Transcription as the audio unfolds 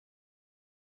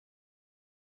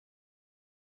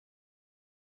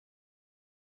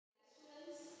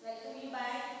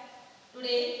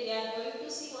Today we are going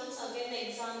to see once again the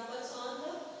examples on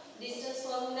the distance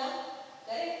formula.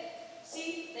 Correct?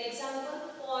 See the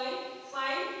example point.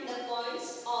 Find the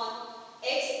points on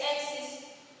x-axis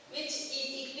which is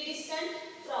equidistant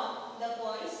from the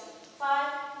points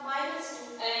 5,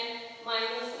 -2 and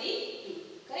 -3,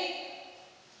 2. Correct?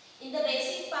 In the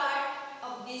basic part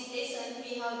of this lesson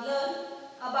we have learned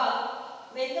about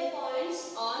when the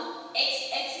points on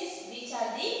x-axis which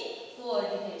are the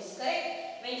coordinates. Correct?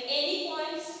 When any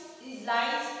points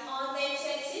lies on the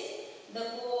x-axis,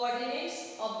 the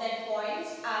coordinates of that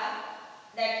points are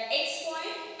that x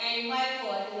point and y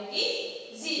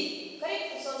coordinate is 0.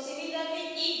 Correct? So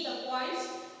similarly, if the points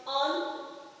on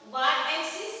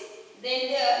y-axis,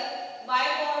 then their y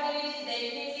coordinate is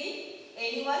definitely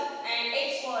any1 and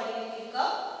x coordinate will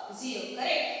come 0.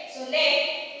 Correct? So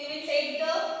we will take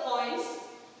the points.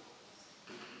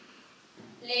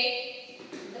 Let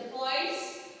the points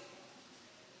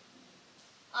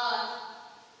are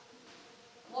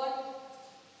what?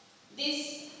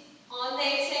 This on the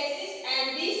x-axis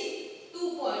and these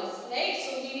 2 points, right? So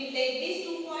we will take these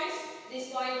 2 points, this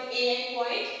point A and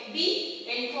point B,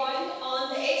 and point on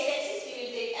the x-axis we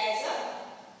will take as a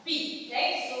P,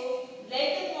 right? So let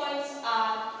the points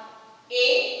are A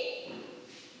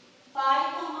 5,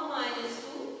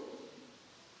 -2,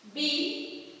 B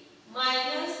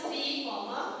 -3,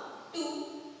 2,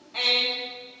 and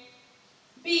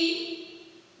P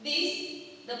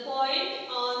the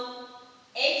point on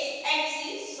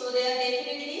x-axis. So there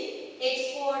definitely x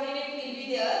coordinate will be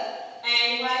there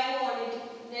and y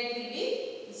coordinate will be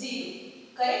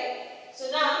 0. Correct?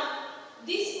 So now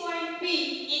this point P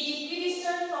is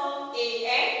equidistant from A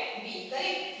and B.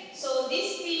 Correct? So this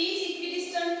P is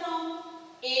equidistant from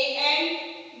A and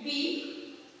B,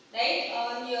 right?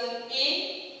 Here A,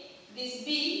 this B,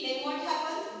 then what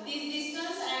happens? This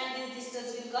distance and this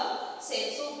distance will come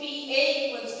same. So PA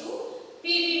equals to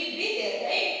PB will be there,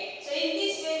 right? So in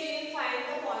this way we will find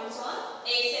the points on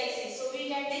x-axis. So we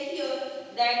can take here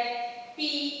that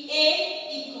PA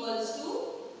equals to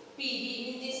PB.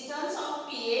 The distance of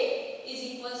PA is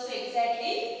equals to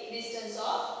exactly distance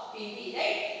of PB,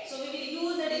 right? So we will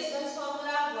use the distance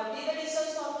formula. What is the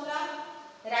distance formula?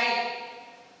 Right.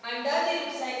 Under the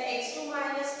root sign x2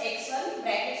 minus x1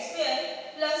 bracket square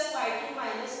plus y2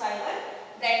 minus y1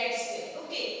 bracket square.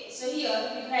 Okay. So here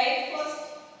we write first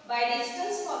by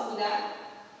distance formula.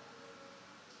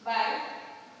 By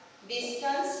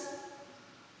distance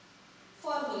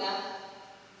formula.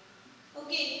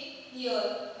 Okay.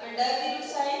 Here under the root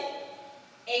sign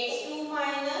x2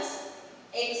 minus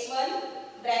x1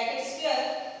 bracket square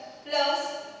plus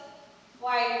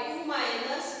y2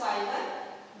 minus y1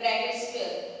 bracket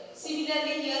square.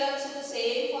 Similarly, here also the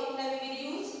same formula we will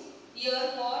use.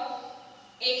 Here what?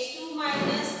 x2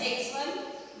 minus x1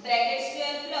 bracket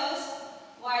square plus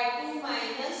y2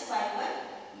 minus y1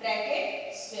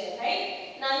 bracket square.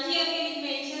 Right? Now here we will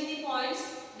mention the points.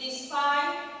 This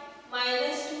 5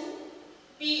 -2.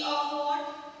 P of what?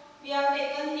 We have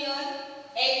taken here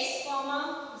x,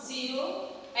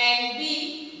 0 and B.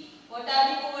 What are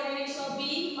the coordinates of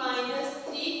B?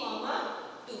 -3,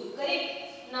 2. Correct?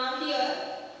 Now here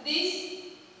this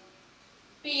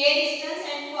PA distance,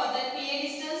 and for that PA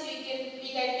distance we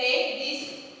can take this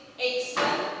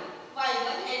x1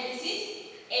 y1 and this is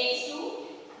x2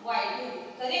 y2.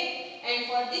 Correct? And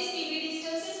for this PB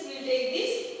distances we will take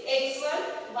this x1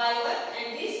 y1 and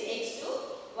this x2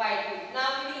 y2. Now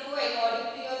we will go according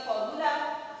to your formula.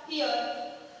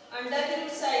 Here under the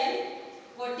root sign,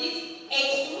 what is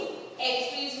x2?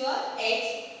 x2 is your x.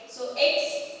 So x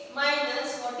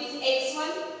minus what is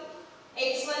x1?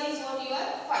 x1 is what you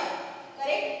are 5.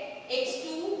 Correct?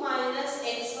 x2 minus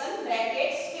x1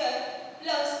 bracket square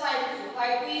plus y2.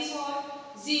 y2 is what?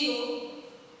 0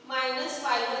 minus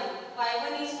y1.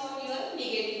 y1 is what you are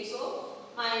negative. So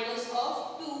minus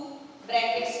of 2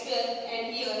 bracket square,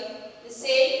 and here the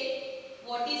same.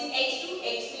 What is x2?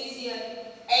 x2 is here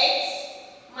x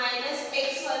minus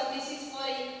x1. This is for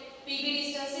PB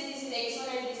distance. This is x1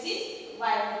 and this is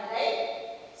y1. Right?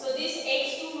 So this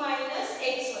x2 minus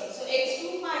x1. So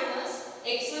x2 minus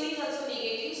x1 is also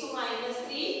negative. So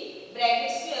 -3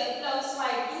 bracket square plus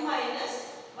y2 minus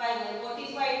y1. What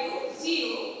is y2?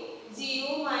 0.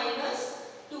 0 minus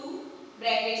 2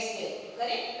 bracket square.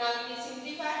 Correct? Now we will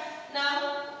simplify. Now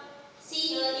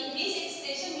see here in this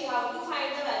expression we have to find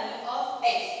the value of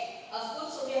x. Of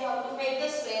course, so we have to make the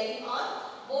squaring on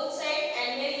both sides, and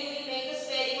when you will make the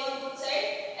squaring on both sides,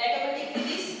 automatically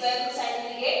this square root sign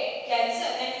will get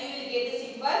cancelled and you will get the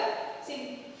simple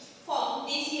form.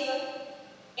 This here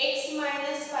x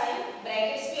minus 5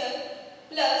 bracket square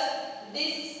plus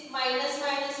this minus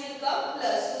will come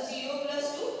plus. So 0 plus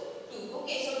 2, 2.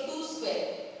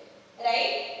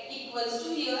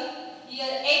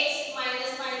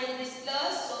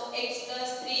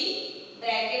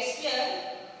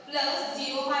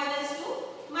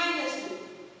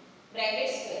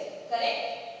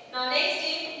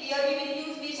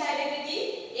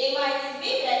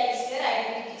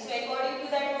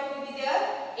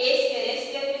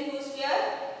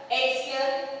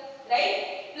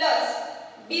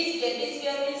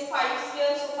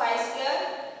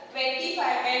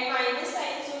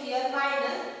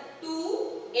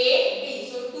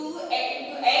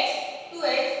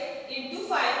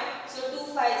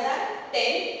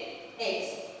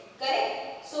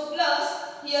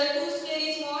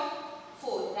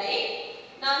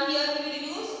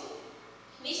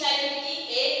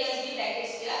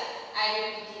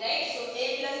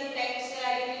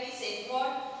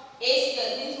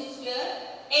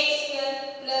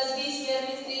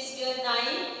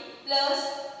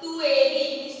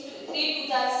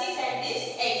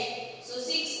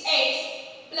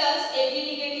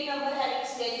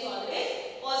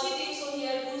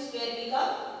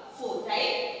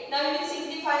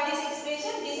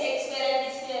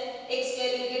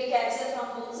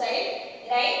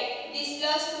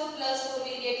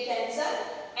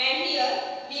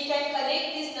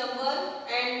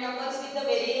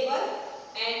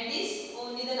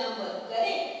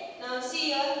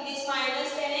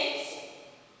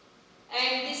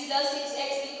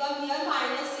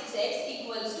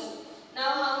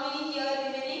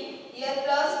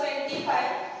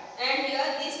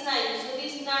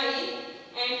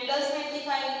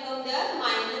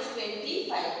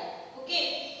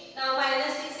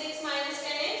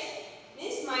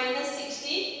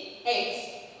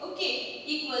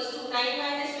 9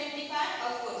 minus 25,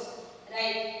 of course,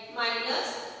 right,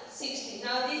 minus 16.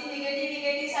 Now this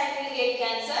negative side will get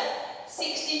cancelled.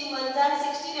 16 ones are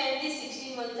 16 and this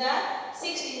 16 ones are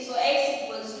 16. So x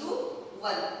equals to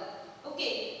 1.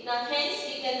 Okay. Now hence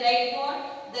we can write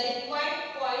what? The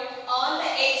required point on the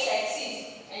x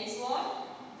axis. Hence what?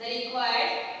 The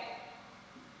required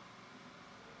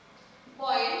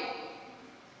point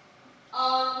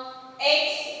on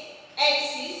x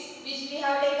axis which we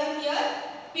have taken here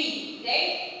p,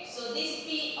 right? So this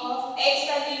p of x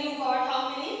value you got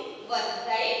how many? 1,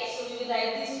 right? So we will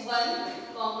write this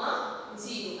 1, comma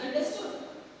 0. Understood?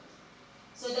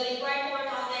 So the required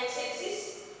point on the x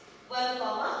axis 1,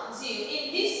 comma 0.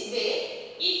 In this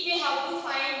way, if we have to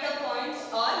find the points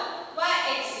on y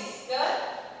axis, here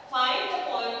find the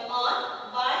point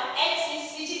on y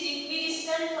axis which is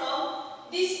equidistant from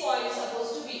this point is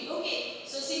supposed to be. Okay.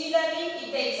 So similarly,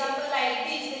 if the example like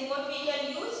this, then what we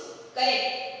can use?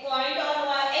 Correct. Point on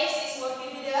y axis, what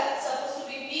will be there? Supposed to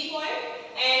be P point,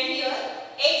 and here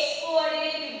x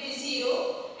coordinate will be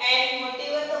 0, and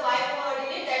whatever the y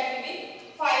coordinate, that will be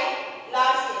 5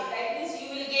 last step. That means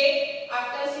you will get,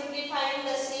 after simplifying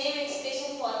the same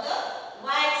expression for the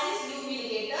y axis, you will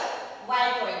get a y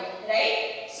point,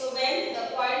 right? So when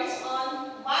the points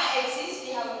on y axis,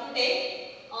 we have to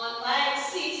take on y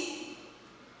axis,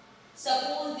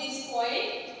 suppose this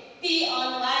point P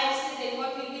on y axis, then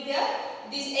what will be there?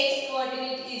 This x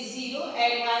coordinate is 0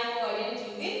 and y coordinate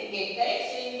you will get,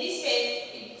 correct? So in this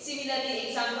way, similarly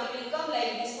example will come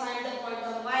like this. Find the point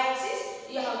on y axis,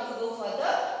 you have to go for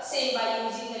the same by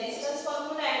using the distance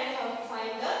formula, and you have to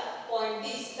find the point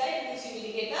this, correct? Which you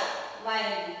will get a y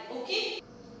value. Okay.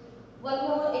 One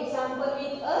more example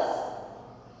with us.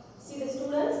 See the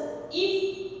students,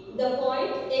 if the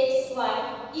point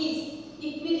xy is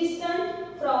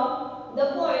equidistant from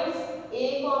the points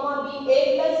a comma b,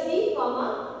 a plus b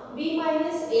comma b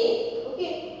minus a,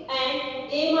 okay,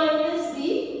 and a minus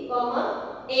b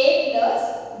comma a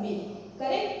plus b,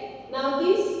 correct? Now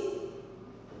this,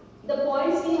 the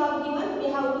points we have given, we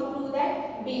have to prove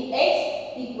that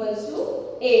bx equals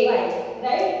to ay,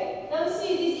 right? Now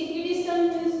see, this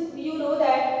equidistant means you know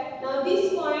that now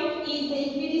this point is the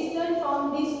equidistant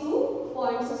from these 2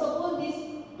 points. So suppose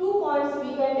these 2 points,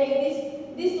 we can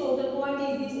take this total point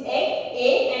is this a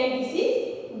and this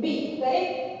is b,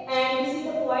 correct? And this is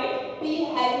the point P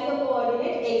having the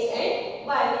coordinate x and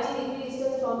y, which is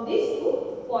equidistant from these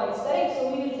 2 points, correct? So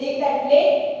we will take that,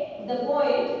 let the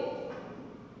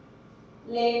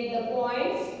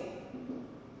points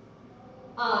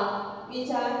are, which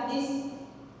are this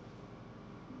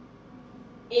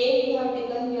a we have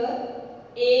taken here,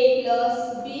 a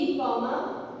plus b comma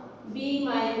b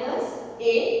minus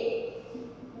a,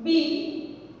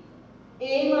 b,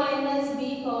 a minus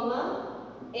b comma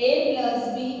a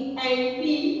plus b, and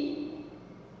p,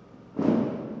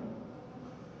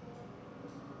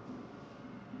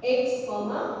 x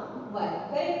comma y,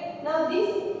 correct? Now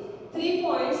these 3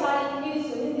 points are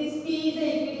equidistant. This p is the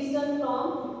equidistant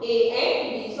from a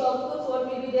and b. So of course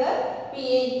what will be there? Pa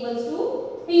equals to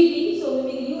pb. So we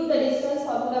will use the distance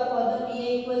formula for the pa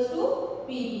equals to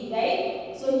pb,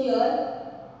 right? So here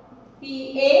pa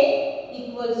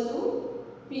equals to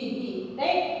pb,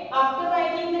 right? After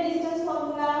writing the distance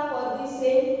formula for this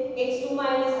same x2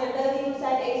 minus under the root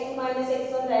side x2 minus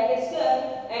x1 bracket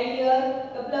square, and here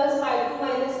plus y2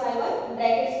 minus y1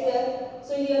 bracket square.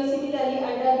 So here similarly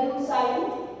under the root side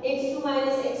x2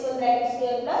 minus x1 bracket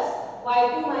square plus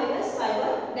y2 minus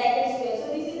y1 bracket square. So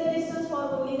this is the distance for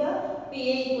only the pa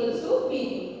equals to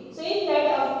pb. So in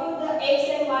that, of course, the x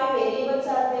and y variables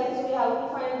are there. So we have to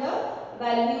find the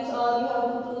values, or we have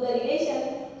to prove the relation.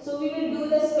 So we will do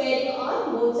the squaring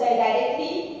on both sides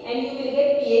directly, and you will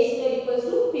get pa square equals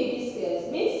to pb square.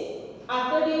 Means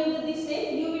after doing this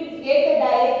step, you will get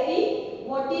directly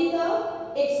what is the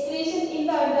expression in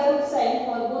the under root sign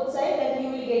for both sides, that you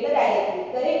will get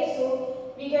directly, correct? So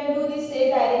we can do this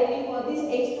step directly for this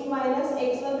x2 minus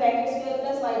x1 bracket square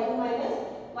plus y2 minus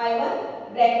y1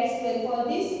 bracket square. For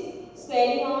this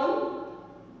squaring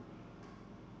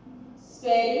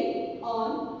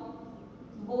on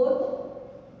both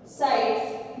sides,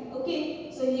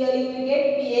 okay? So here you will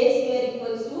get pa square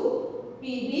equals to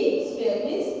pb square.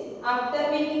 Means after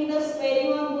making the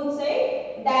squaring on both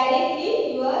sides,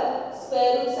 directly your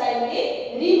square root sign will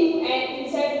remove, and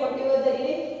inside whatever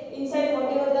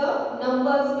the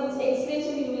numbers means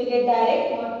expression, you will get direct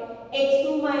what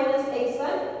x2 minus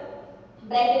x1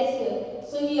 bracket square.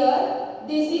 So here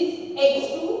this is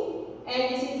x2 and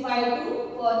this is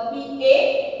y2 for pa,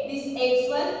 this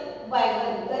x1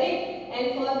 y1, correct? And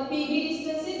for pb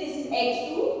distances, this is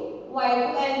x2 y2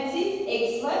 and this is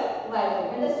x1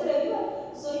 y1. Understood everyone?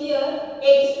 So here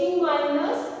x2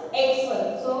 minus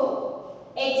x1. So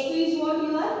x2 is what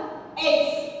your x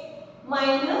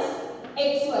minus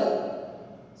x1.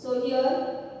 So here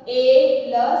a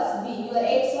plus b. Your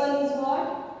x1 is what?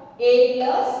 A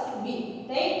plus b,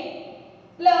 right?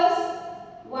 Plus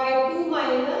y2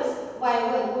 minus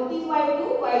y1. What is y2?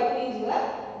 Y2 is your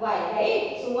y,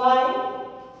 right? So y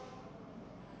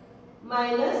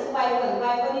minus y1.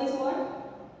 Y1 is what?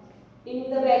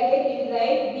 In the bracket we will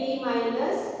write b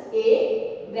minus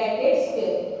a bracket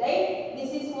square, right? This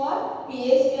is what pa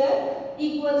square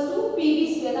equals to pb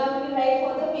square. Now we will write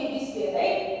for the pb square,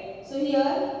 right? So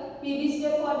here pb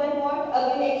square for that what?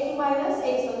 Again x2 minus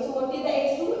x1. So what is the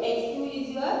x2? x2 is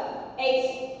your x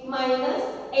minus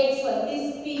x1.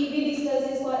 This pb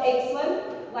distance is for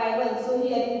x1, y1. So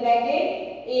here in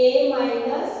bracket a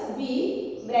minus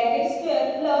b bracket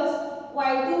square plus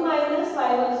y2 minus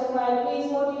y1. So y2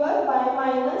 is what your y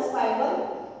minus y1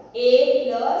 a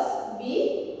plus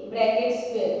b bracket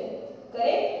square,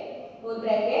 correct? Whole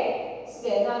bracket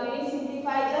square. Now we will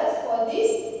simplify just for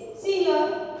this. See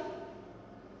here.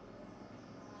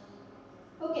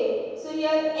 Okay, so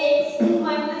here x2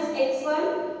 minus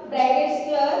x1 bracket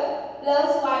square plus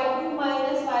y2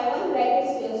 minus y1 bracket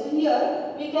square. So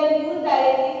here we can use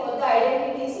directly for the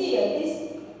identities here. This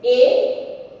a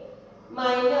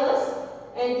minus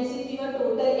and this is your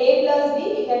total a plus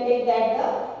b. We can take that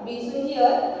the b. So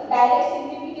here direct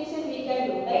simplification we can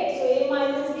do, right? So a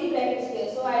minus b bracket square.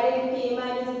 So identity a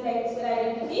minus b bracket square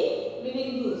identity we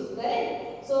will use,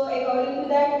 correct? So according to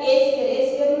that a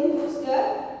square means whose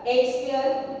square? X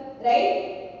square,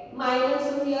 right? Minus,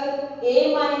 so here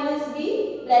a minus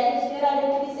b bracket square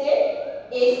identity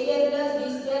said a square plus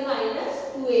b square minus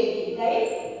 2ab,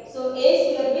 right? So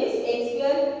a square means x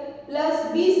square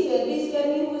plus b square. B square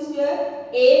means whose square?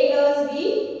 A plus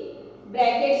b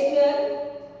bracket square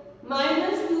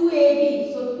minus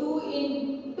 2ab. So 2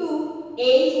 into a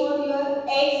is what your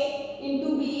x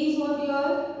into b is what your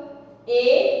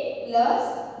a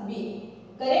plus b,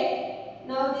 correct?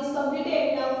 Now this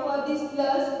completed. Now for this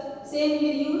plus same we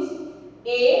will use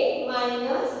a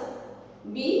minus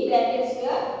b bracket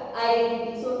square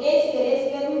identity. So a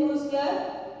square means whose square?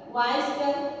 Y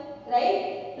square,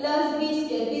 right? Plus b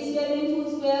square means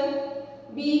whose square?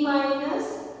 B minus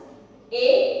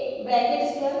a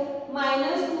bracket square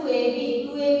minus 2ab.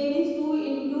 2ab means 2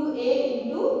 into a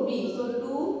into b. So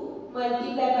 2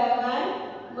 multiplied by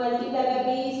 1 multiplied by b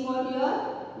is what your?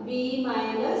 B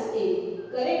minus a,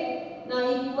 correct? Now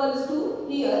equals to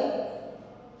here.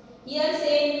 Here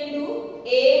same we will do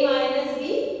a minus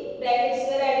b bracket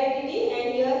square identity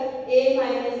and here a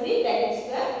minus b bracket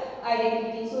square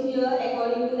identity. So here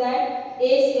according to that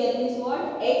a square means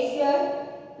what? X square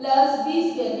plus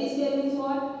b square. B square means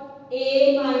what?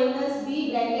 A minus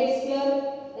b bracket square,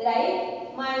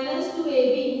 right? Minus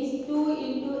 2ab means 2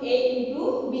 into a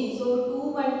into b. So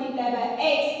 2 multiplied by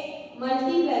x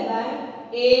multiplied by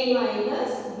a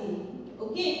minus b.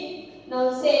 Okay. Now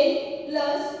same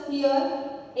plus here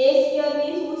a square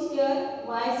means whose square?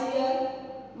 Y square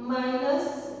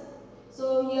minus,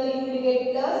 so here you will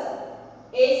get plus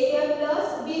a square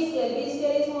plus b square. B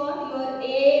square is what? Your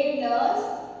a plus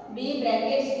b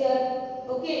bracket square.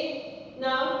 Okay.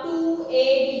 Now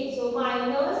 2ab. So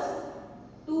minus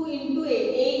 2 into a.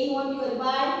 A is what? Your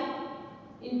y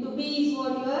into b is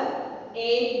what? Your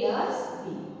a plus b.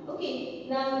 Okay.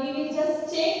 Now we will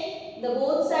just check the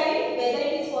both side whether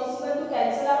it is possible to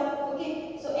cancel out.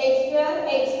 Okay, so x square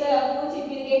of course it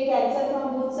will get cancelled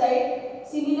from both sides.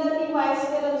 Similarly y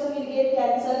square also will get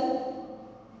cancelled,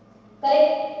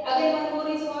 correct? Again one more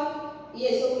is what?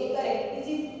 Yes, okay, correct. This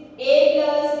is a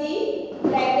plus b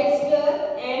bracket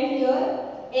square and here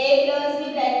a plus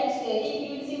b bracket square. If you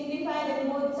will simplify then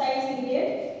both sides will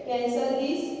get cancelled.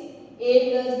 This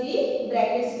a plus b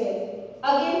bracket square.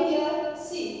 Again here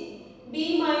see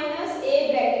b minus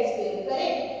a bracket square,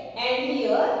 correct? And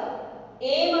here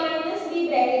a minus b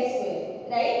bracket square,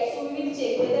 right? So we will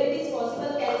check whether it is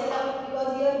possible cancel out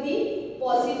because here b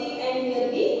positive and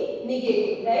here b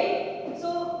negative, right?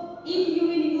 So if you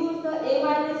will use the a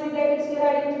minus b bracket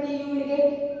square identity, you will get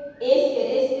a square.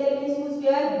 A square means whose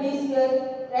square? B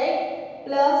square, right?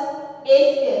 Plus a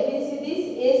square means this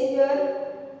a square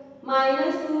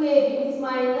minus 2ab means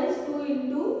minus 2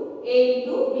 into a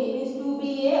into b means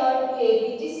 2ba or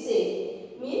 2ab, which is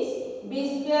same, means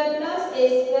b square plus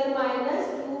a square minus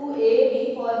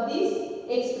 2ab. For this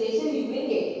expression you will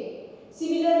get.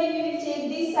 Similarly we will check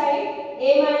this side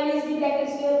a minus b bracket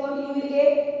square. What you will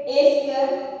get? A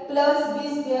square plus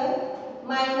b square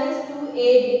minus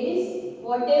 2ab means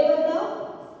whatever the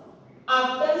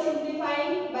after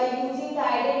simplifying by using the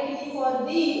identity for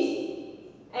this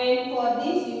and for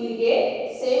this you will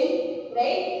get same,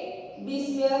 right? B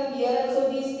square, here also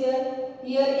B square,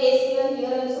 here A square,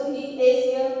 here also A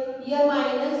square, here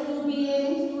minus 2BA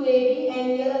means 2AB, and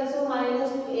here also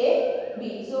minus 2AB.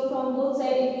 So from both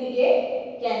sides it will get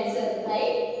cancelled,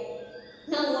 right?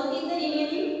 Now what is the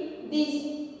remaining? This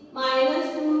minus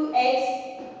 2x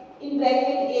in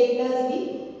bracket A plus B,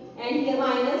 and here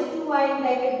minus 2y in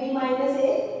bracket B minus A.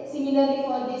 Similarly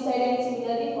for this side and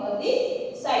similarly for this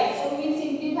side. So we will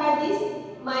simplify this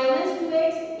minus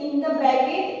 2x in the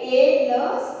bracket A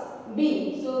plus B.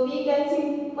 So we can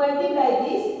multiply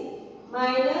this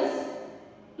minus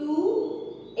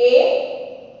 2ax.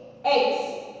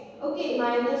 Okay,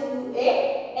 minus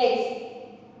 2ax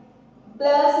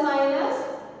plus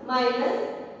minus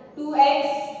 2x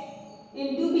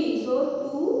into b, so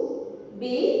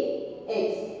 2bx,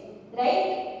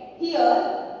 right? Here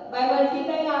by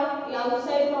multiplying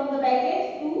outside from the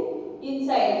bracket to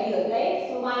inside here, right?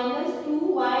 So minus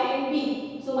 2y and b,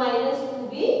 so minus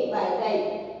 2by, right?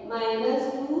 Minus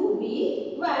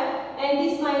 2by, and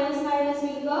this minus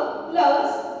will come plus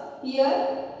here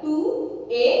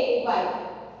 2ay,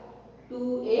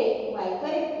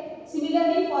 correct?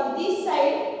 Similarly for this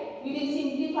side we will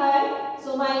simplify, so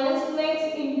minus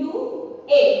 2x into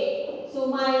a, so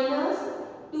minus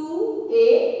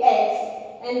 2ax,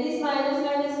 and this minus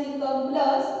will come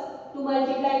plus, to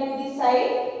multiply to this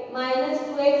side, minus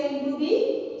 2x into b,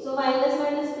 so minus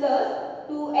plus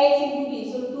 2x into b,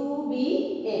 so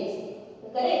 2bx,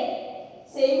 correct?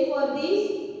 Same for this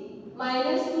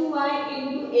minus 2y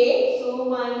into a, so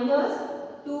minus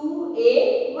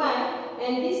 2ay,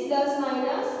 and this plus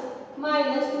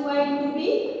minus 2y into b,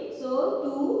 so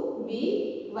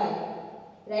 2by,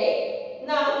 right?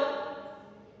 Now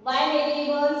y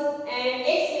variables and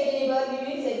x variable we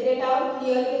will separate out.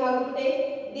 Here we have to take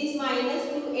this minus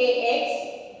 2ax,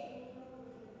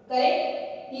 correct?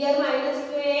 Here minus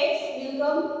 2ax will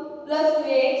come plus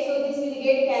 2ax, so this will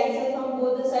get cancelled from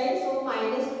both the sides, so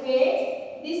minus 2ax,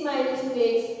 this minus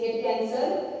 2ax get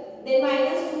cancelled. Then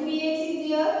minus 2bx is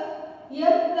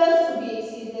here plus 2bx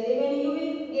is there. When you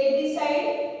will get this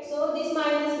side, so this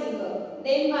minus will come.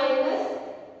 Then minus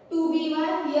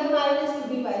 2by, here minus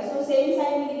 2by. So same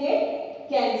sign will get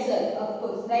cancelled, of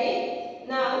course, right?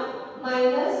 Now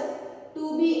minus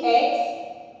 2bx,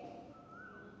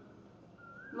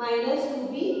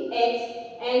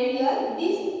 and here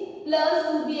this plus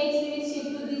 2bx will shift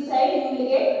to this side, you will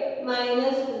get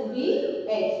minus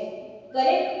 2bx,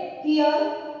 correct? Here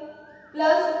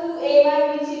plus 2ay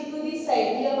will shift to this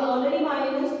side, here already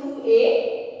minus 2ay,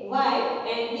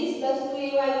 and this plus 2ay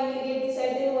you will get this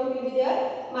side, then what will be there?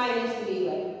 Minus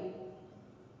 2ay.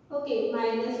 Okay,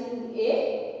 minus 2ay,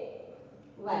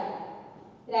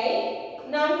 right?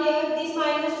 Now here this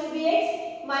minus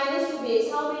 2bx,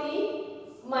 how many?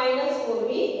 Minus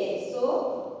 4bx. So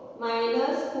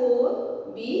minus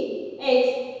 4bx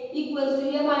equals to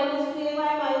here minus 2ay,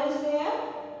 minus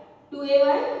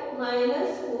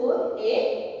 4ay.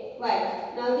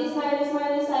 Now this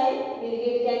minus sign will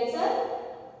get cancelled.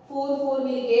 4 will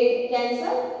get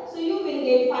cancelled. So you will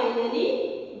get finally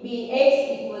bx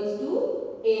equals to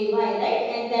ay, right?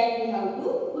 And that we have to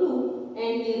prove.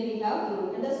 And here we have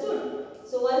proved. Understood?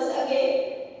 So once again,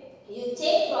 you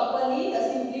check properly the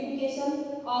simplification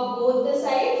of both the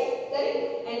sides,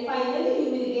 correct? And finally you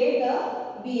will get the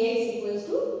bx equals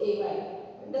to ay.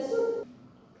 Understood?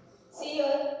 See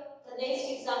here the next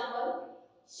example.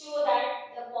 Show that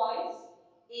the points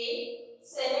A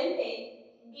 7,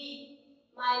 10, B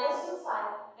 -2,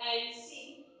 5 and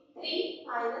C 3,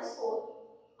 -4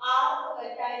 are the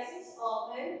vertices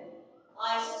of an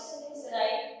isosceles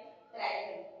right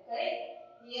triangle. Correct?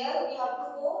 Here we have to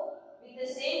go with the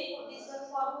same distance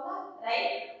formula,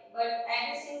 right? But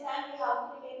at the same time we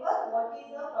have to remember what is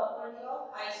the property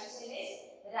of isosceles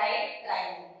right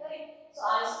triangle. Correct? So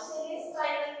isosceles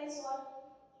triangle means what?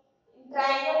 In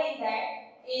triangle is that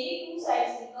any two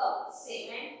sides become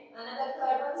same and another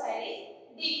third one side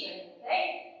is different,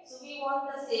 right? So we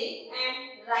want the same,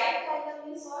 and right triangle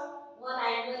means what? One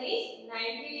angle is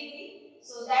 90 degree.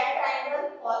 So that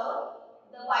triangle follow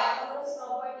the Pythagoras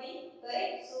property,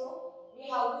 correct? So we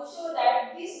have to show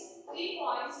that these 3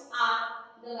 points are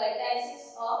the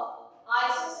vertices of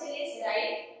isosceles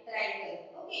right triangle.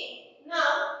 Okay.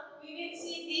 Now we will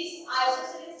see this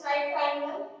isosceles right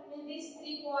triangle with these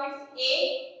 3 points A,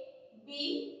 B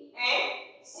and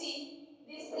C.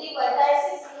 These 3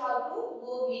 vertices we have to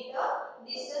go with the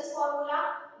distance formula.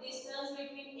 Distance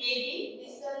between AB,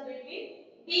 distance between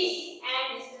BC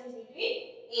and distance between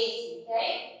AC,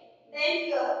 right? Then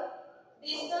here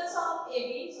distance of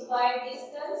AB, so by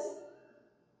distance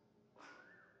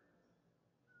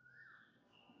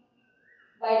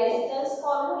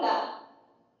formula,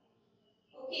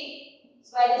 Okay.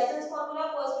 So by distance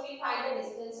formula, first we will find the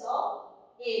distance of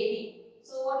AB.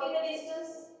 So what is the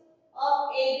distance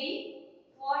of AB?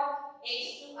 What?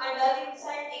 X2 under the root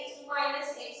sign x2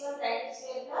 minus x1 bracket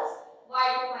square plus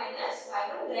y2 minus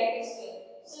y1 bracket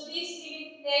square. So this we will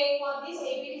take for this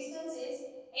AB distance is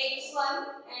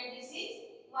x1 and this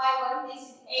is y1, this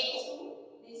is x2,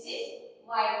 this is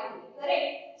y2,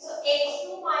 correct? So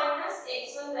x2 minus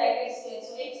x1 bracket square.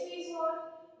 So x2 is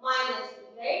what? Minus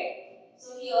 2, right?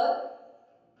 So here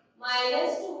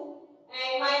minus 2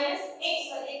 and minus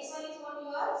x1. x1 is what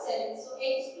you are 7. So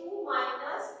x2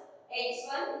 minus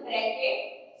x1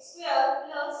 bracket square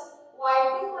plus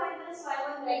y2 minus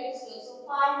y1 bracket square. So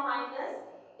 5 minus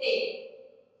 10.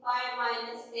 5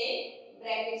 minus 10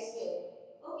 bracket square.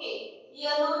 Okay.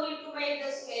 Here no need to make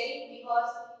the squaring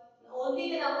because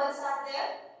only the numbers are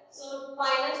there. So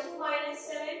minus 2 minus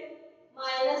 7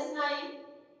 minus 9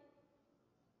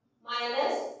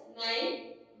 minus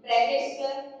 9 bracket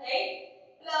square, right?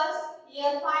 Plus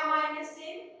here 5 minus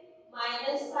 10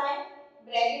 minus 5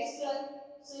 bracket square.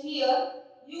 So here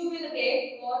you will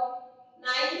get what?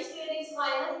 9 square is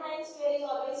minus 9 square is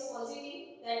always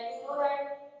positive, that you know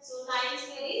that. So 9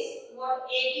 square is what?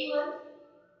 81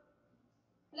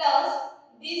 plus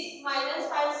this minus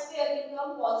 5 square will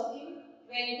become positive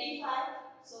 25.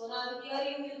 So now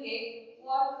here you will get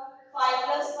what? 5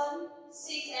 plus 1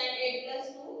 6 and 8 plus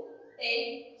 2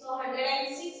 10. So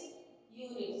 106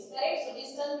 units, correct? So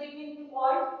distance between the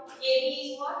point AB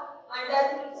is what? Under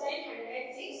the root sign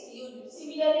 106 units.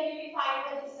 Similarly, we will find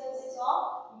the distances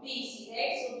of BC,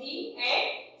 right? So B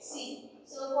and C.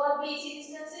 So for BC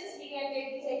distances, we can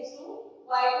take this x2,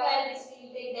 y2 and this we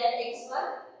will take that x1,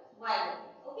 y1.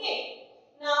 Okay.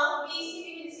 Now BC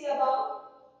we will see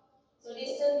about. So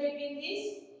distance between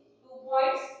these 2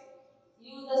 points.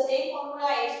 Use the same formula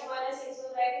x2 minus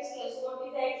x1 bracket square. So what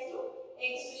is x2?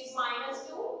 x2 is minus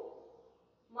 2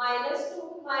 minus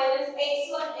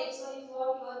x1. x1 is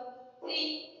what? Your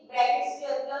 3 bracket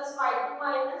square plus y2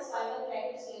 minus y1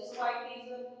 bracket square. So y2 is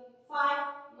your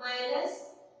 5 minus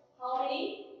how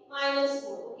many? Minus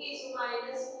 4. Okay, so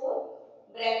minus 4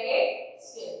 bracket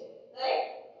square. Correct?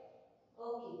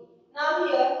 Okay. Now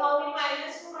here how many?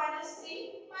 Minus 2 minus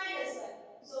 3 minus 1.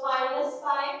 So minus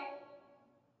 5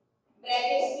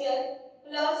 bracket square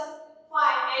plus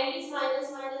 5 and this minus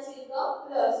minus will come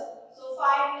plus. So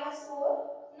 5 plus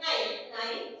 4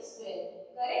 9 square,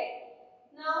 correct?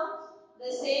 Now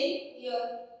the same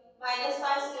here, minus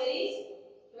 5 square is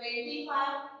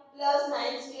 25 plus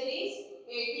 9 square is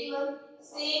 81.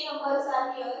 Same numbers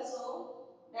are here, so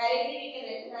directly we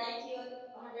can write here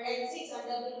 106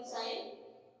 under the root sign.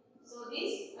 So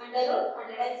this under root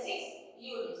 106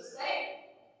 units,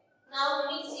 correct? Now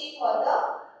we will see for the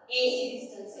AC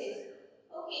distances.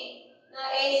 Okay. Now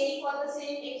AC for the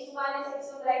same x2 minus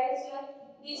x1 bracket square.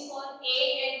 This point A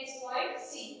and this point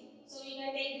C. So we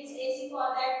can take this AC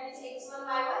for that, this x1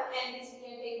 y1 and this we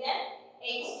can take that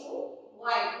x2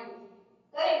 y2.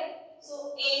 Correct?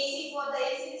 So AC for the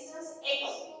AC distance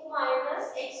x2 minus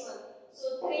x1.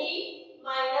 So 3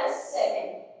 minus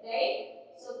 7. Right?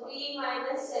 So 3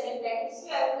 minus 7 bracket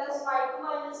square plus y2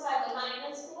 minus y1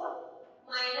 minus 4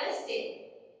 minus 10.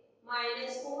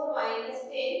 Minus 4 minus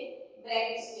 10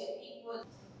 bracket square equals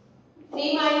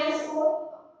 3 minus 4.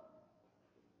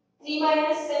 3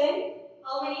 minus 7.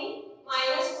 How many?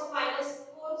 Minus 4 minus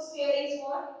 4 square is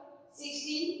what?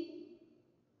 16.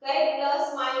 Correct?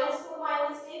 Plus minus 4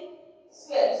 minus 10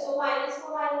 square. So minus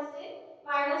 4 minus 10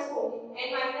 minus 14. And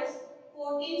minus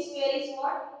 14 square is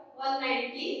what?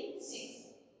 196.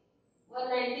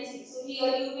 196. So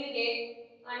here you will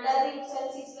get under the root sign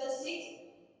 6 plus 6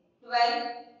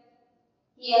 12.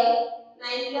 Here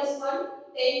 9 plus 1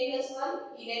 10 plus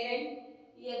 1 11.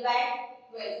 Here back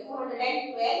 12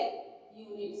 212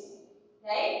 units,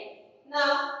 right?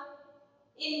 Now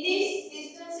in these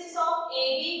distances of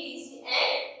AB, BC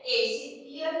and AC,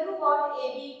 here you got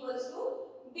AB equals to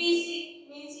BC,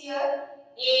 means here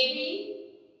AB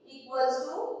equals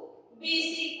to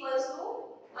BC equals to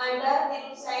under the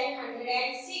root sign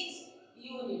 106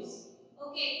 units.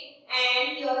 Okay,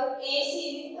 and your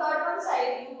AC, the third one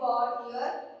side, you got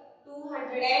here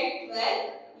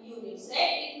 212 units,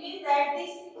 right? It means that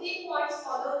these 3 points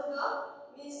follows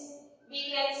the, means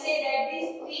we can say that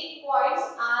these 3 points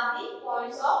are the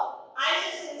points of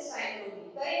isosceles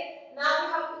triangle, correct? Now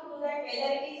we have to prove that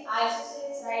whether it is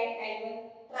isosceles right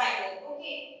angle triangle.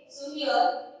 Okay, so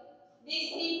here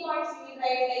these 3 points we will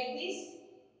write like this.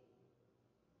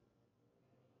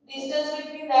 Distance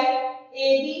between that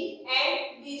AB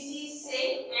and BC is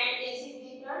same and AC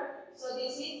is different. So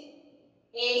this is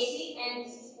AC and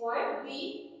this is point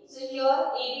B. So here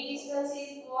AB distance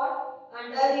is what?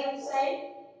 Under the root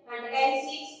sign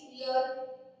 106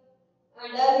 here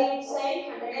under the root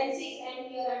side 106 and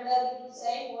here under the root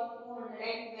side what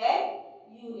 212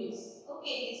 units.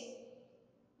 Okay, this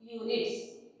units.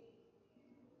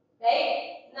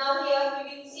 Right? Now here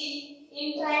we will see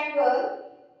in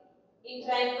triangle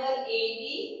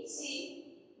ABC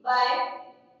by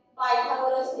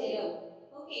Pythagoras theorem.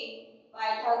 Okay,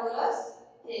 Pythagoras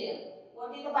theorem.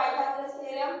 What is the Pythagoras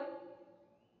theorem?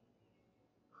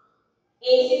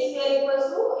 AC square equals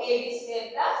to AB square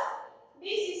plus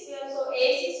BC square. So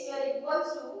AC square equals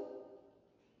to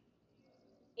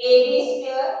AB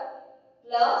square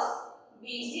plus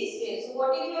BC square. So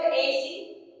what is your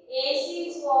AC? AC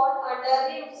is what? Under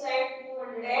the root side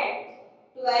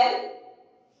 212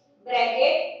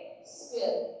 bracket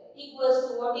square equals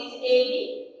to what is AB?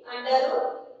 Under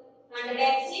root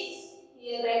 106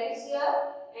 here bracket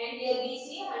square and here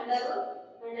BC under root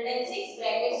 106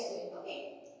 bracket square.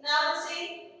 Okay. Now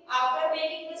say after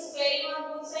making the squaring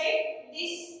on both sides,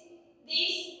 this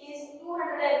is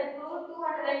 200 root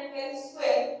 212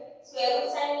 square. Square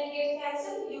root sign will get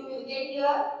cancelled. You will get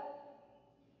here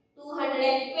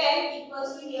 212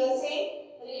 equals to here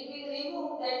say it will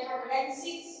remove that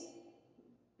 106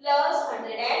 plus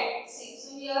 106.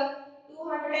 So here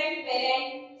 212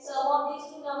 and sum of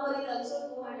these two numbers is also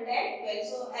 212.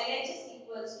 So LHS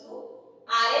equals to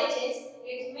RHS.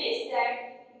 It means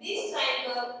that this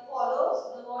triangle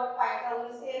follows the what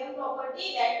Pythagoras theorem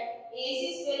property that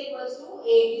AC square equals to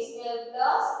AB square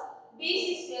plus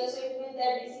BC square. So it means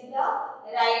that this is the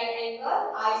right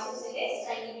angle isosceles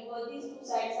triangle because these two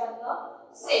sides are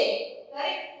the same.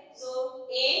 Correct? So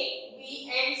A,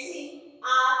 B and C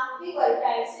are the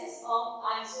vertices of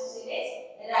isosceles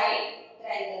right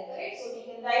triangle. Correct? So we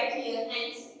can write here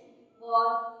hence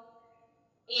what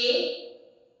A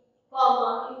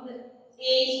comma A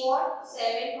is what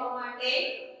 7 comma 10,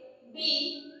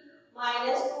 B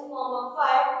minus 2 comma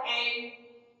 5 and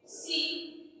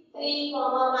C 3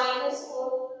 comma minus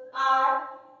 4 are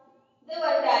the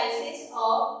vertices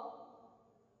of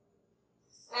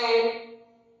an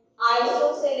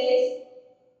isosceles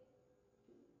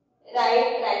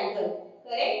right triangle.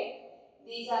 Correct?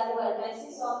 These are the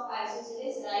vertices of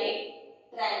isosceles right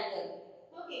triangle.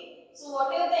 Okay. So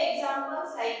whatever the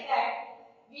examples like that,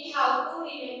 we have to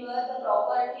remember the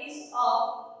properties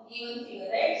of given figure,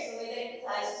 right? So whether it is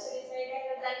isosceles right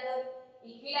angle triangle,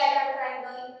 equilateral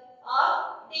triangle, or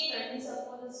different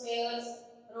suppose spheres,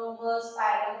 rhombus,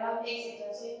 parallelogram,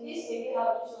 etc. So in this way we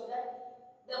have to show that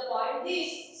the point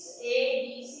these A,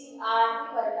 B, C are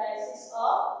the vertices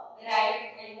of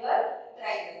right angle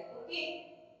triangle.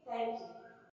 Okay. Thank you.